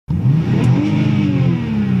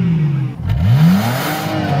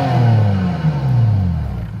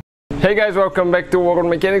Hey guys, welcome back to World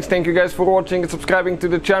Mechanics. Thank you guys for watching and subscribing to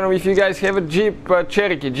the channel. If you guys have a Jeep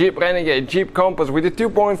Cherokee, Jeep Renegade, Jeep Compass with a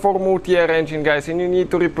 2.4 Multiair engine, guys, and you need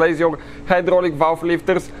to replace your hydraulic valve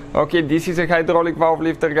lifters, okay, this is a hydraulic valve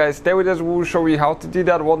lifter, guys. Stay with us, we'll show you how to do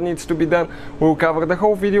that, what needs to be done. We'll cover the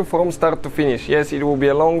whole video from start to finish. Yes, it will be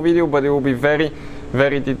a long video, but it will be very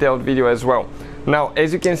detailed video as well. Now,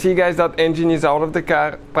 as you can see, guys, that engine is out of the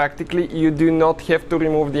car. Practically, you do not have to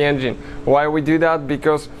remove the engine. Why we do that?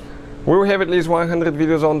 Because we will have at least 100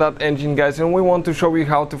 videos on that engine, guys, and we want to show you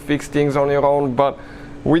how to fix things on your own. But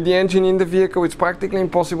with the engine in the vehicle, it's practically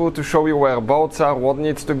impossible to show you where bolts are, what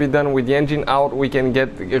needs to be done. With the engine out, we can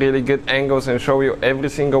get really good angles and show you every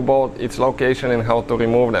single bolt, its location, and how to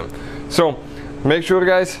remove them. So make sure,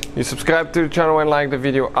 guys, you subscribe to the channel and like the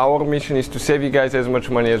video. Our mission is to save you guys as much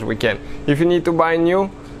money as we can. If you need to buy new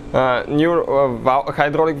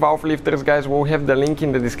hydraulic valve lifters, guys, we'll have the link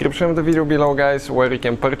in the description of the video below, guys, where you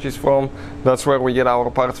can purchase from. That's where we get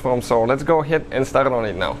our parts from. So let's go ahead and start on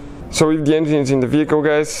it now. So if the engine is in the vehicle,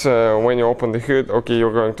 guys, when you open the hood, okay,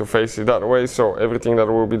 you're going to face it that way. So everything that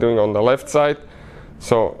we'll be doing on the left side.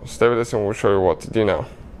 So stay with us and we'll show you what to do now.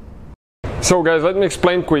 So guys, let me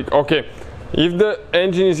explain quick. Okay, if the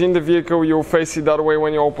engine is in the vehicle, you'll face it that way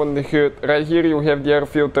when you open the hood. Right here you have the air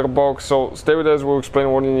filter box, so stay with us, we'll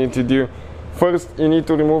explain what you need to do. First, you need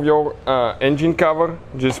to remove your engine cover.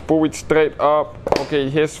 Just pull it straight up. Okay,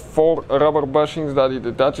 it has 4 rubber bushings that it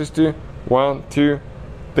attaches to. 1, 2,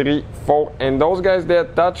 3, 4, and those guys, they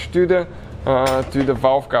attach to the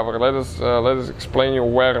valve cover. Let us explain you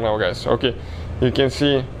where now, guys. Okay, you can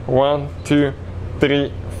see 1, 2,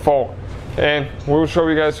 3, 4. And we'll show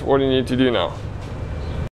you guys what you need to do now.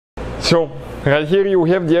 So right here you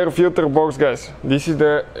have the air filter box, guys. This is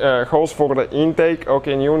the hose for the intake.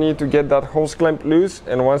 Okay, and you need to get that hose clamp loose,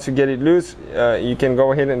 and once you get it loose, you can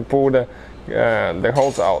go ahead and pull the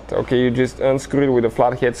hose out. Okay, you just unscrew it with a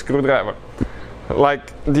flathead screwdriver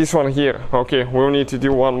like this one here. Okay, we'll need to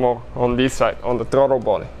do one more on this side, on the throttle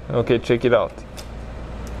body. Okay, check it out,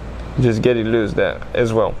 just get it loose there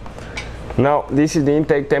as well. Now this is the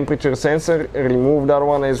intake temperature sensor. Remove that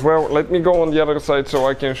one as well. Let me go on the other side so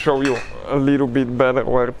I can show you a little bit better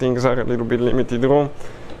where things are a little bit limited room.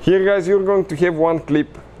 Here, guys, you're going to have one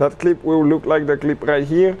clip. That clip will look like the clip right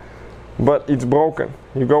here, but it's broken.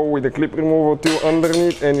 You go with the clip removal tool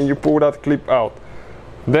underneath and you pull that clip out.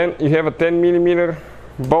 Then you have a 10mm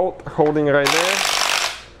bolt holding right there.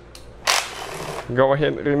 Go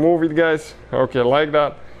ahead and remove it, guys. Okay, like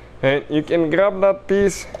that. And you can grab that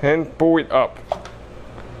piece and pull it up.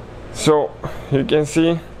 So you can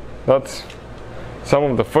see that's some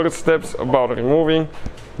of the first steps about removing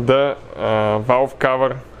the valve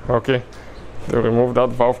cover. Okay, to remove that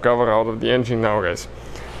valve cover out of the engine now, guys.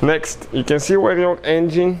 Next, you can see where your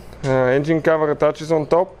engine cover attaches on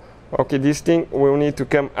top. Okay, this thing will need to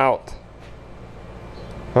come out.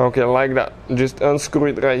 Okay, like that. Just unscrew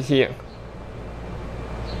it right here.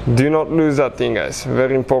 Do not lose that thing, guys.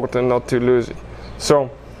 Very important not to lose it. So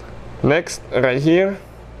next, right here,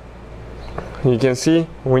 you can see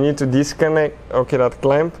we need to disconnect, okay, that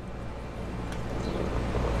clamp.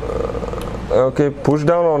 Okay, push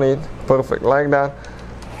down on it. Perfect, like that.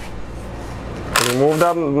 Remove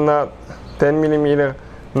that nut, 10mm.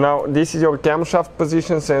 Now this is your camshaft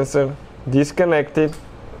position sensor. Disconnect it.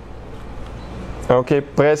 Okay,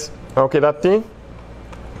 press. Okay, that thing,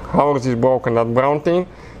 ours is broken, that brown thing.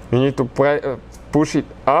 You need to push it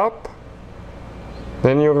up,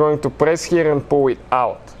 then you're going to press here and pull it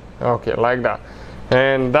out. Okay, like that.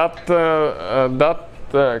 And that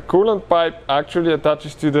coolant pipe actually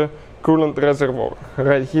attaches to the coolant reservoir.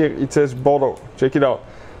 Right here it says bottle. Check it out.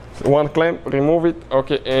 One clamp, remove it.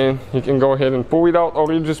 Okay, and you can go ahead and pull it out,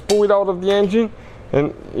 or you just pull it out of the engine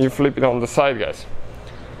and you flip it on the side, guys.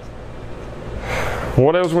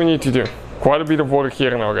 What else we need to do? Quite a bit of work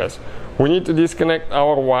here now, guys. We need to disconnect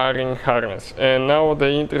our wiring harness, and now the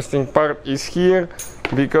interesting part is here,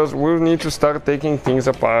 because we'll need to start taking things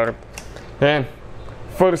apart. And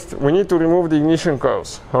first we need to remove the ignition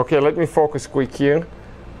coils. Okay, let me focus quick here.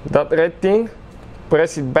 That red thing,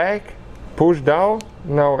 press it back, push down,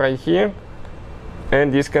 now right here,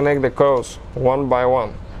 and disconnect the coils one by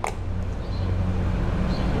one.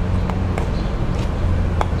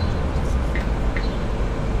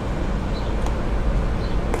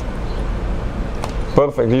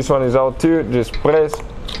 Perfect, this one is out too. Just press,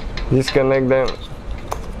 disconnect them.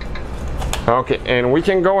 Okay, and we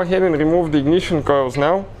can go ahead and remove the ignition coils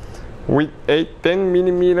now with a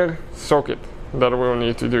 10mm socket that we'll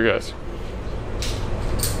need to do, guys.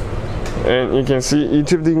 And you can see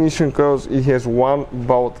each of the ignition coils, it has one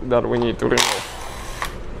bolt that we need to remove.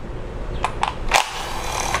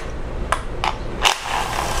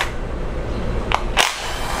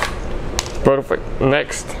 Perfect.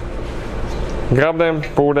 Next, grab them,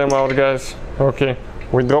 pull them out, guys. Okay,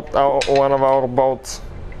 we dropped one of our bolts,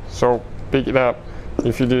 so pick it up.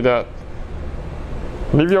 If you do that,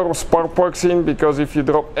 leave your spark plugs in, because if you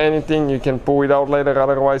drop anything you can pull it out later,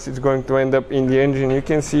 otherwise it's going to end up in the engine. You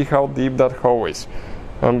can see how deep that hole is.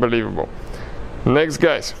 Unbelievable. Next,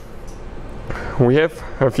 guys, we have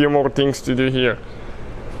a few more things to do here.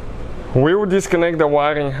 We will disconnect the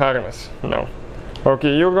wiring harness now.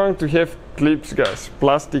 Okay, you're going to have clips, guys,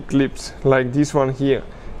 plastic clips like this one here,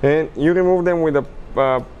 and you remove them with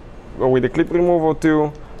a clip removal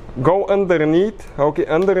tool. Go underneath, okay,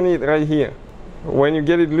 underneath right here. When you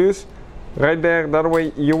get it loose, right there, that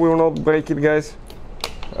way you will not break it, guys.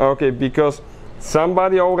 Okay, because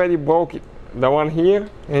somebody already broke it, the one here,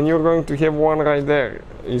 and you're going to have one right there.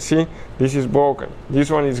 You see, this is broken,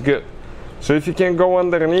 this one is good. So if you can go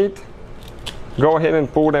underneath, go ahead and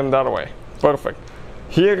pull them that way. Perfect.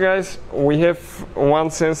 Here, guys, we have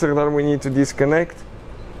one sensor that we need to disconnect.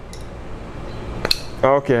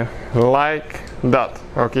 Okay, like that.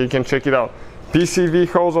 Okay, you can check it out. PCV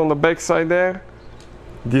hose on the back side there,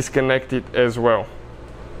 disconnect it as well.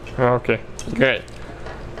 Okay, great.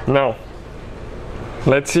 Now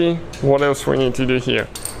let's see what else we need to do here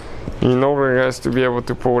in order, guys, to be able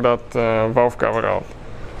to pull that valve cover out.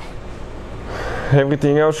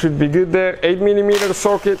 Everything else should be good there. 8mm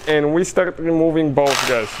socket, and we start removing bolts,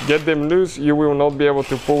 guys. Get them loose, you will not be able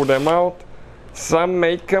to pull them out. Some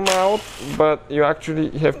may come out, but you actually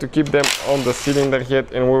have to keep them on the cylinder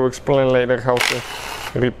head, and we'll explain later how to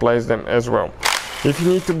replace them as well. If you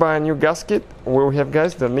need to buy a new gasket, we'll have,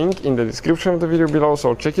 guys, the link in the description of the video below,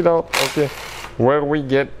 so check it out. Okay, where we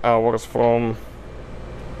get ours from.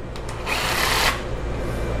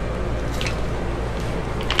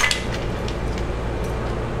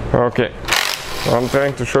 Okay, I'm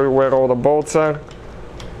trying to show you where all the bolts are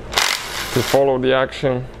to follow the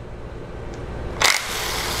action.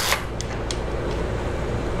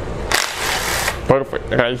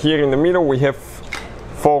 Perfect. Right here in the middle we have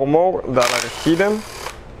 4 more that are hidden.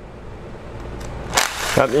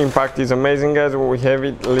 That impact is amazing, guys. We have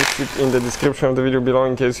it listed in the description of the video below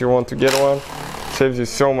in case you want to get one. Saves you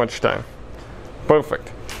so much time.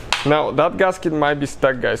 Perfect. Now that gasket might be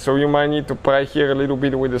stuck, guys, so you might need to pry here a little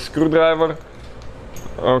bit with a screwdriver.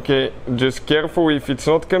 Okay, just careful. If it's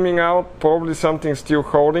not coming out, probably something's still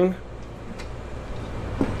holding.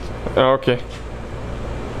 Okay,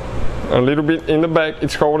 a little bit in the back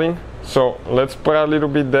it's holding, so let's pry a little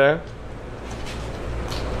bit there.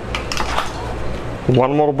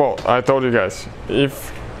 One more bolt. I told you, guys,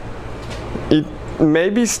 if it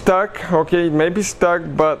may be stuck, okay, it may be stuck,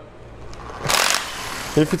 but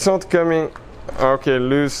if it's not coming, okay,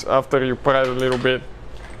 loose after you pry it a little bit.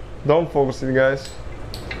 Don't force it, guys.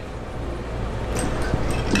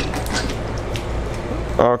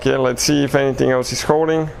 Okay, let's see if anything else is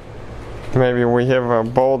holding. Maybe we have a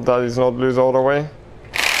bolt that is not loose all the way.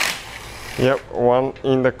 Yep, one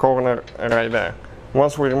in the corner right there.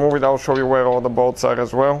 Once we remove it, I'll show you where all the bolts are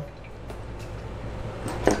as well.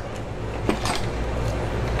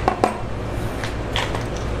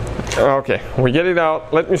 Okay, we get it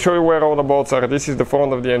out. Let me show you where all the bolts are. This is the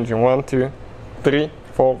front of the engine. 1, 2, 3,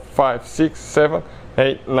 4, 5, 6, 7,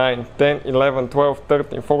 8, 9, 10, 11, 12,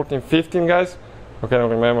 13, 14, 15, guys. Okay, I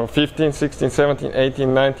remember 15, 16, 17,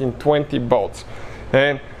 18, 19, 20 bolts.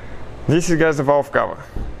 And this is, guys, the valve cover.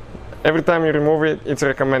 Every time you remove it, it's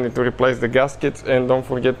recommended to replace the gaskets, and don't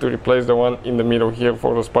forget to replace the one in the middle here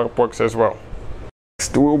for the spark plugs as well.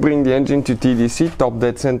 Next, we'll bring the engine to TDC, top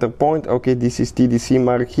dead center point. Okay, this is TDC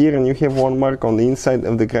mark here, and you have one mark on the inside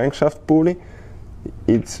of the crankshaft pulley.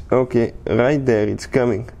 It's okay, right there, it's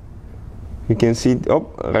coming. You can see it,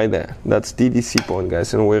 oh, right there. That's TDC point,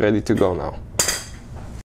 guys, and we're ready to go now.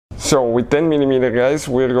 So with 10mm, guys,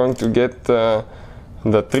 we're going to get the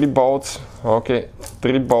 3 bolts. Okay,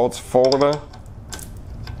 3 bolts for the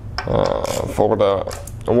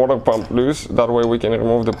water pump loose. That way we can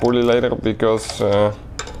remove the pulley later, because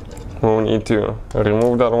we'll need to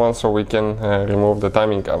remove that one so we can remove the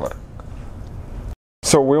timing cover.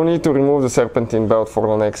 So we'll need to remove the serpentine belt for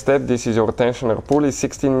the next step. This is your tensioner pulley,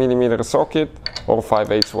 16mm socket, or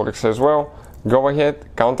 5/8 works as well. Go ahead,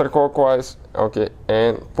 counterclockwise, okay,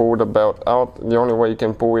 and pull the belt out. The only way you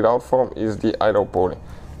can pull it out from is the idle pulley,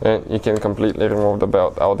 and you can completely remove the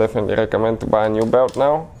belt. I'll definitely recommend to buy a new belt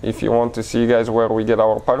now. If you want to see, guys, where we get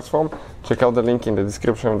our parts from, check out the link in the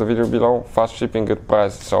description of the video below. Fast shipping, good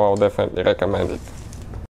price, so I'll definitely recommend it.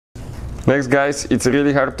 Next guys, it's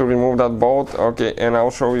really hard to remove that bolt, okay, and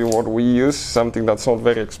I'll show you what we use, something that's not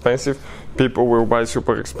very expensive. People will buy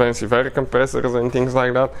super expensive air compressors and things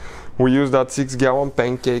like that. We use that 6-gallon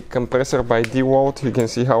pancake compressor by DeWalt. You can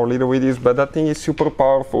see how little it is, but that thing is super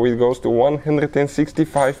powerful. It goes to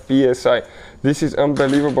 165 psi. This is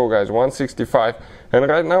unbelievable guys, 165. And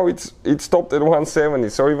right now it's stopped at 170,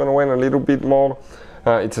 so even when a little bit more,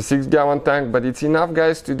 it's a 6-gallon tank, but it's enough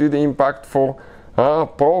guys to do the impact for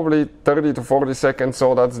probably 30 to 40 seconds,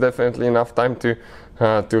 so that's definitely enough time to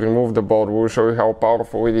remove the bolt. We'll show you how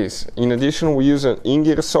powerful it is. In addition, we use an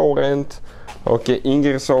Ingersoll Rand, okay,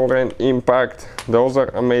 Ingersoll Rand impact. Those are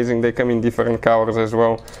amazing, they come in different colors as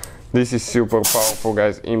well. This is super powerful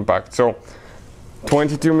guys, impact. So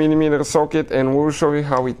 22mm socket, and we'll show you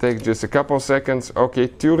how it takes just a couple seconds, okay,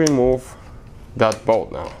 to remove that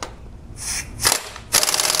bolt now.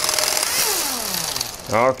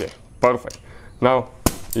 Okay, perfect. Now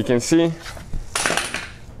you can see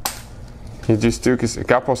it just took us a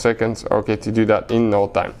couple seconds, okay, to do that in no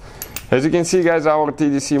time. As you can see guys, our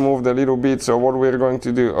TDC moved a little bit, so what we're going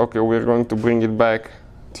to do, okay, we're going to bring it back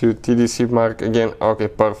to TDC mark again, okay,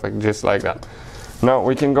 perfect, just like that. Now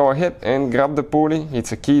we can go ahead and grab the pulley,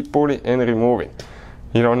 it's a keyed pulley, and remove it.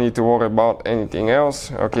 You don't need to worry about anything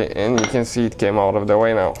else, okay, and you can see it came out of the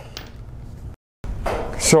way now.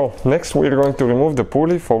 So next we're going to remove the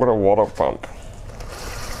pulley for the water pump.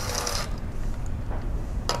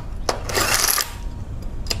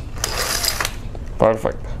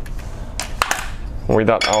 Perfect. With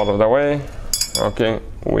that out of the way, okay,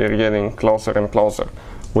 we're getting closer and closer.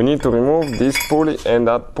 We need to remove this pulley and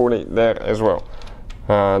that pulley there as well.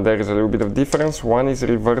 There is a little bit of difference. One is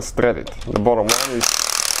reverse threaded. The bottom one is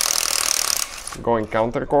going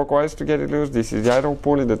counterclockwise to get it loose. This is the idle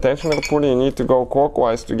pulley, the tensioner pulley. You need to go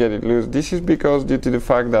clockwise to get it loose. This is because due to the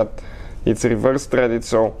fact that it's reverse threaded,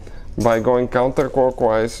 so by going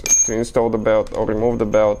counterclockwise to install the belt or remove the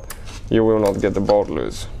belt, you will not get the bolt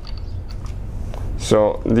loose.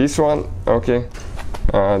 So this one, okay,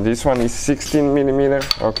 this one is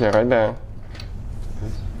 16mm, okay, right there.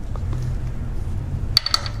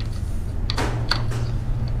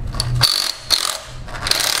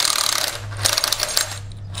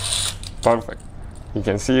 Perfect. You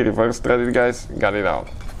can see reverse threaded guys, got it out.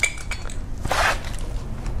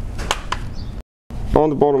 On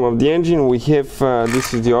the bottom of the engine we have,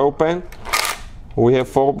 this is the oil pan. We have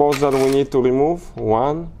 4 bolts that we need to remove.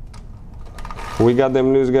 1. We got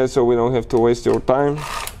them loose guys, so we don't have to waste your time.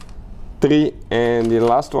 3, and the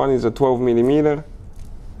last one is a 12mm.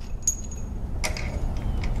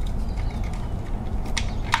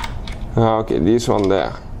 Okay, this one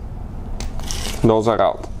there. Those are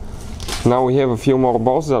out. Now we have a few more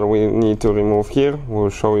bolts that we need to remove here. We'll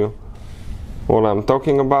show you what I'm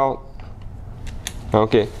talking about.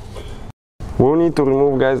 Okay. We'll need to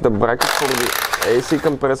remove guys the bracket for the AC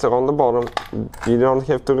compressor on the bottom. You don't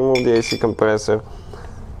have to remove the AC compressor.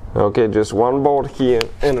 Okay, just one bolt here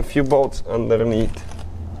and a few bolts underneath.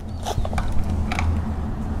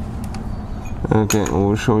 Okay,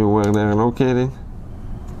 we'll show you where they're located.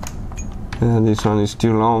 This one is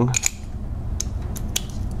too long.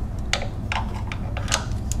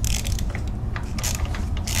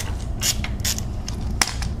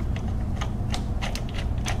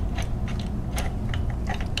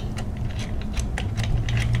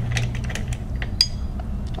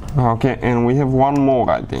 Okay, and we have one more,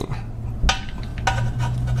 I think.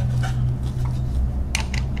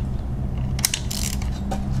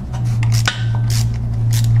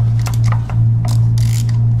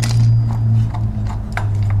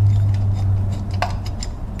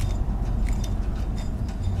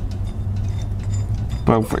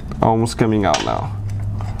 Perfect, almost coming out now.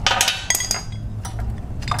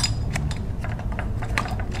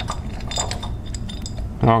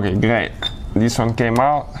 Okay, great. This one came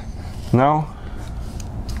out. Now,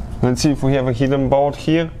 let's see if we have a hidden bolt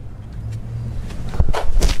here.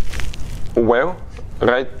 Well,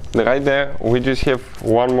 right there, we just have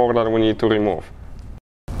one more that we need to remove.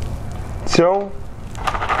 So,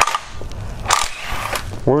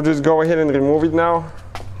 we'll just go ahead and remove it now.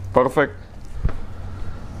 Perfect.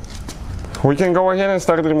 We can go ahead and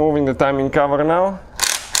start removing the timing cover now.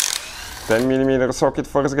 10mm socket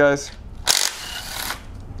first, guys.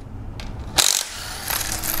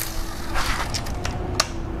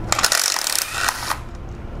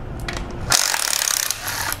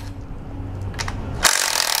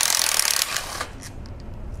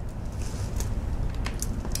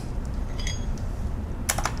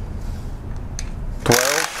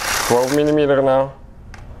 Twelve millimeter now.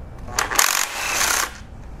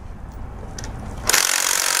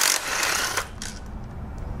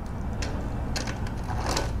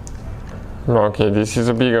 Okay, this is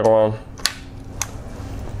a bigger one.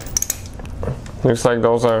 Looks like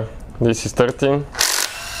those are, this is 13.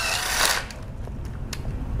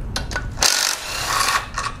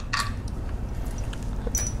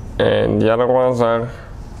 And the other ones are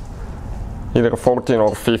either 14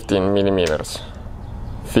 or 15 millimeters.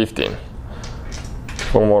 15.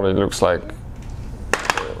 From what it looks like,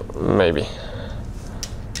 maybe.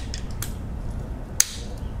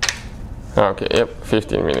 Okay, yep,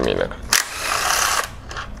 15 millimeter.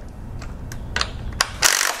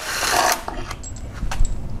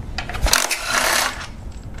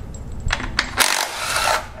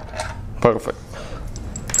 Perfect.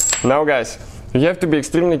 Now guys, you have to be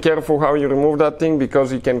extremely careful how you remove that thing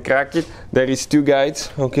because you can crack it. There is two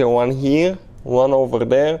guides, okay, one here, one over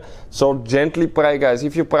there. So gently pry guys,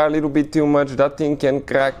 if you pry a little bit too much, that thing can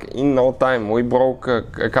crack in no time. We broke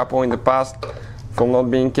a couple in the past from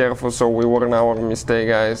not being careful, so we learned our mistake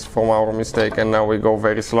guys, from our mistake, and now we go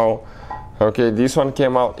very slow. Okay, this one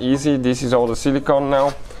came out easy. This is all the silicone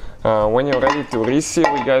now. When you're ready to reseal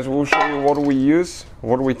it guys, we'll show you what we use,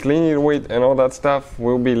 what we clean it with, and all that stuff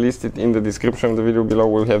will be listed in the description of the video below.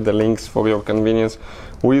 We'll have the links for your convenience.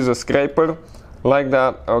 We use a scraper like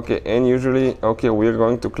that, okay, and usually, okay, we're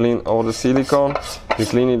going to clean all the silicone. You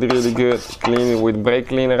clean it really good, clean it with brake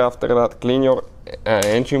cleaner after that, clean your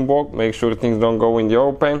engine block, make sure things don't go in the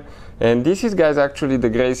oil pan. And this is guys actually the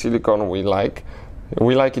gray silicone we like.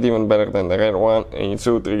 We like it even better than the red one, and it's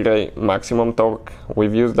ultra gray, maximum torque.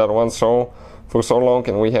 We've used that one for so long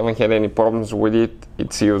and we haven't had any problems with it.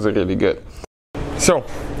 It seals really good. So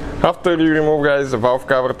after you remove guys the valve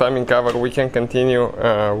cover, timing cover, we can continue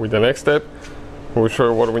with the next step. We'll show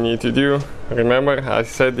you what we need to do. Remember, I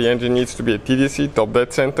said the engine needs to be a TDC, top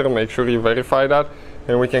dead center. Make sure you verify that.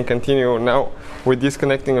 And we can continue now with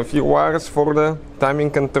disconnecting a few wires for the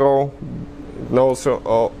timing control.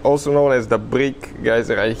 Also known as the brick, guys,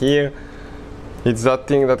 right here. It's that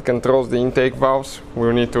thing that controls the intake valves.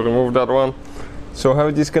 We'll need to remove that one. So how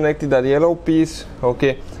you disconnected that yellow piece,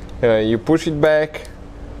 okay, you push it back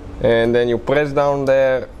and then you press down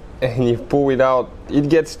there and you pull it out. It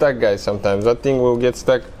gets stuck guys sometimes. That thing will get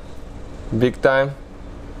stuck big time.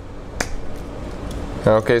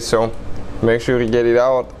 Okay, so make sure you get it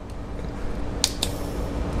out.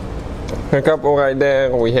 A couple right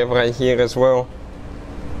there, we have right here as well.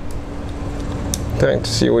 Trying to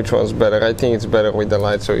see which one's better. I think it's better with the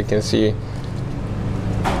light so you can see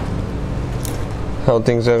how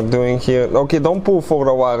things are doing here. Okay, don't pull for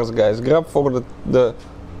the wires guys, grab for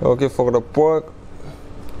okay, for the plug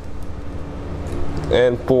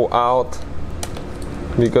and pull out,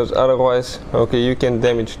 because otherwise, okay, you can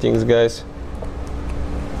damage things guys.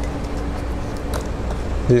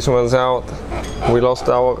 This one's out. We lost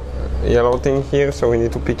our yellow thing here, so we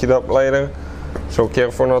need to pick it up later. So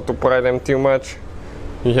careful not to pry them too much.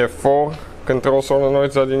 You have 4 control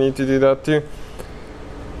solenoids that you need to do that too.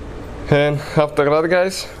 And after that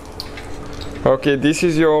guys, okay, this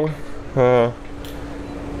is your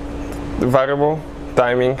variable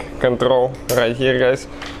timing control right here guys.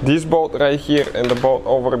 This bolt right here and the bolt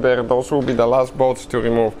over there, those will be the last bolts to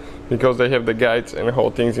remove because they have the guides and the whole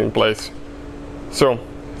thing's in place. So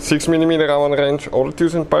 6mm Allen wrench, all the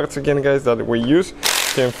tools and parts again guys that we use.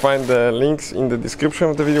 You can find the links in the description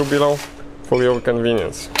of the video below for your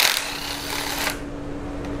convenience.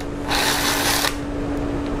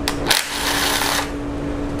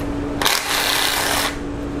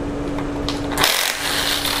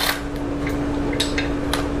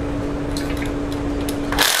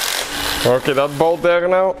 Okay, that bolt there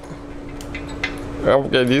now.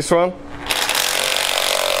 Okay, this one.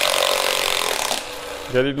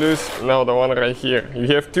 Get it loose. Now the one right here. You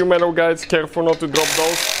have 2 metal guides. Careful not to drop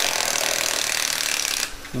those.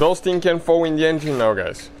 Those things can fall in the engine now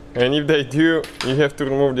guys. And if they do, you have to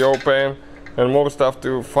remove the oil pan and more stuff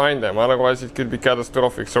to find them. Otherwise it could be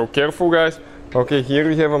catastrophic. So careful guys. Okay, here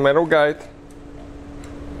we have a metal guide.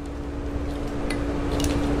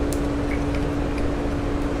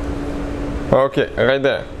 Okay, right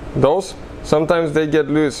there. Those, sometimes they get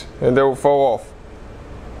loose and they will fall off.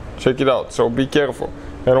 Check it out, so be careful.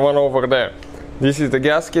 And one over there. This is the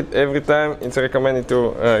gasket. Every time it's recommended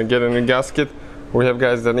to get a new gasket. We have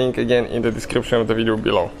guys the link again in the description of the video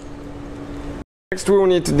below. Next we will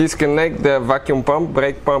need to disconnect the vacuum pump,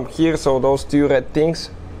 brake pump here. So those 2 red things,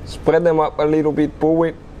 spread them up a little bit, pull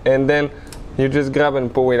it, and then you just grab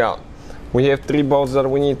and pull it out. We have 3 bolts that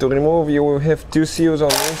we need to remove. You will have 2 seals on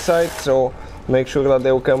the inside, so make sure that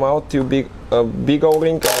they will come out. A big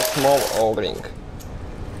O-ring and a small O-ring.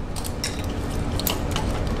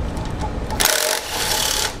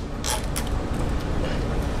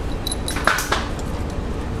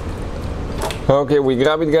 Okay, we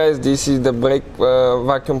grab it, guys. This is the brake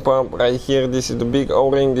vacuum pump right here. This is the big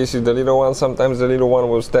O-ring. This is the little one. Sometimes the little one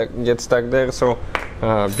will get stuck there, so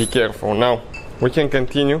be careful. Now we can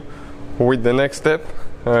continue with the next step,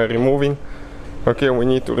 removing. Okay, we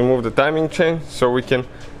need to remove the timing chain, so we can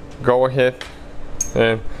go ahead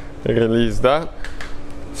and release that.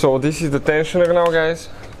 So this is the tensioner now, guys.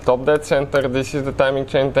 Top dead center. This is the timing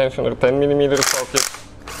chain tensioner, 10mm socket.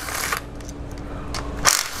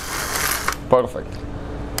 Perfect.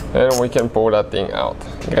 And we can pull that thing out.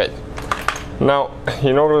 Great. Now,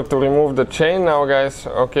 in order to remove the chain now, guys,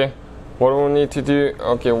 okay, what we need to do,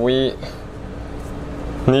 okay, we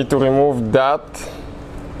need to remove that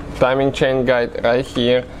timing chain guide right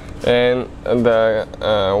here, and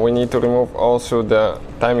we need to remove also the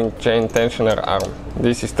timing chain tensioner arm.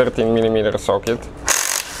 This is 13mm socket.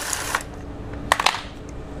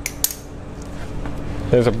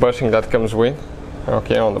 There's a bushing that comes with,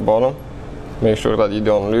 okay, on the bottom. Make sure that you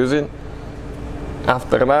don't lose it.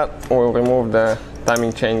 After that, we'll remove the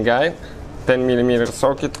timing chain guide, 10mm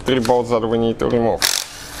socket, 3 bolts that we need to remove.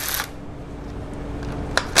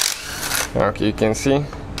 Okay, you can see.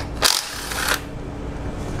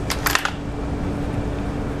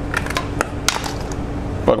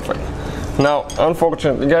 Perfect. Now,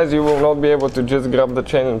 unfortunately, guys, you will not be able to just grab the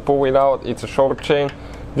chain and pull it out. It's a short chain.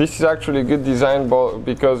 This is actually a good design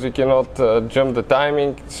because you cannot jump the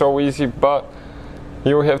timing so easy, but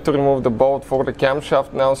you have to remove the bolt for the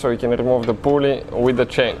camshaft now, so you can remove the pulley with the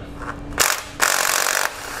chain.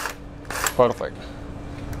 Perfect.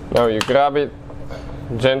 Now you grab it,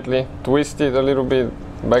 gently twist it a little bit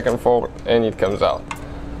back and forth, and it comes out.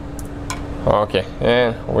 Okay,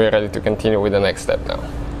 and we're ready to continue with the next step now.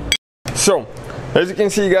 So, as you can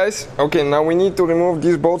see, guys, okay, now we need to remove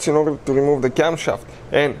these bolts in order to remove the camshaft.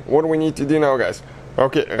 And what we need to do now, guys,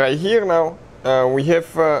 okay, right here now, we have,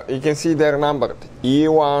 you can see they're numbered,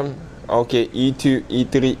 E1, okay, E2,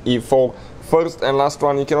 E3, E4, first and last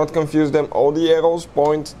one, you cannot confuse them, all the arrows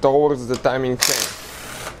point towards the timing chain.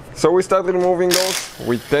 So we start removing those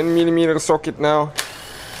with 10mm socket now.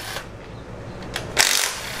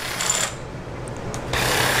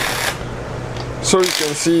 So you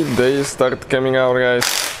can see they start coming out, guys.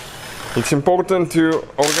 It's important to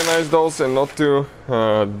organize those and not to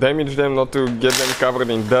damage them, not to get them covered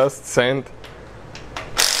in dust, sand.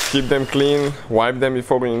 Keep them clean, wipe them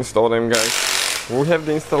before we install them, guys. We have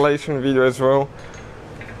the installation video as well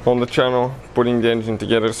on the channel, putting the engine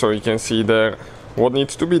together, so you can see there what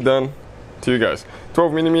needs to be done to you guys.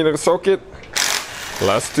 12mm socket,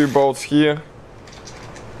 last 2 bolts here.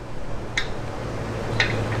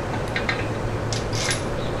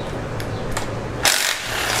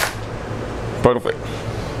 Perfect.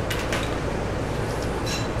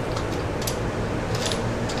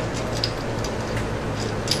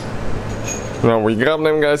 Now we grab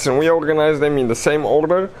them, guys, and we organize them in the same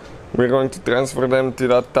order. We're going to transfer them to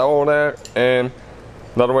that towel there, and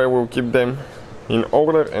that way we'll keep them in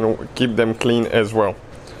order and keep them clean as well.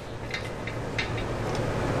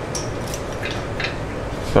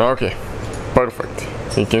 Okay, perfect.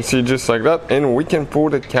 You can see just like that, and we can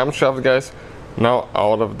pull the camshaft, guys, now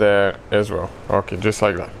out of there as well. Okay, just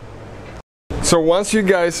like that. So once you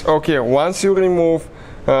guys, okay, once you remove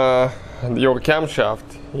your camshaft,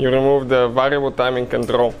 you remove the variable timing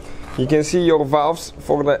control, you can see your valves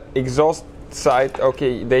for the exhaust side,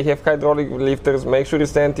 okay, they have hydraulic lifters. Make sure you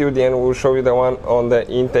stay until the end. We'll show you the one on the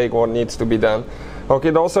intake, what needs to be done.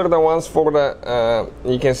 Okay, those are the ones for the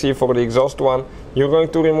you can see for the exhaust one. You're going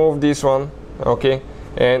to remove this one, okay,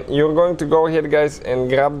 and you're going to go ahead, guys, and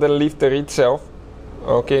grab the lifter itself.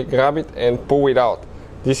 Okay, grab it and pull it out.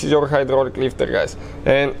 This is your hydraulic lifter, guys,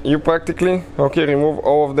 and you practically, okay, remove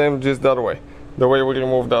all of them just that way, the way we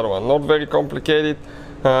remove that one. Not very complicated,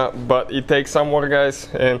 but it takes some work, guys,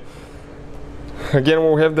 and again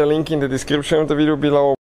we'll have the link in the description of the video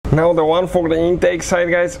below. Now the one for the intake side,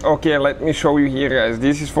 guys, okay, let me show you here, guys.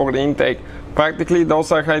 This is for the intake. Practically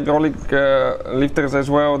those are hydraulic lifters as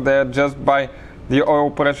well. They're just by the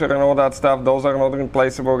oil pressure and all that stuff. Those are not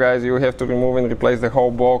replaceable, guys. You have to remove and replace the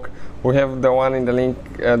whole block. We have the one in the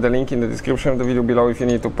link in the description of the video below if you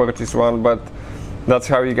need to purchase one, but that's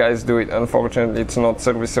how you guys do it. Unfortunately, it's not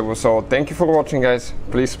serviceable. So thank you for watching, guys.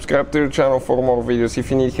 Please subscribe to the channel for more videos.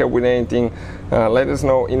 If you need help with anything, let us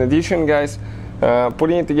know. In addition, guys,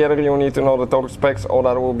 putting it together, you need to know the torque specs. All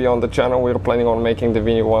that will be on the channel. We're planning on making the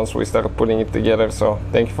video once we start putting it together. So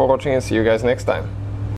thank you for watching and see you guys next time.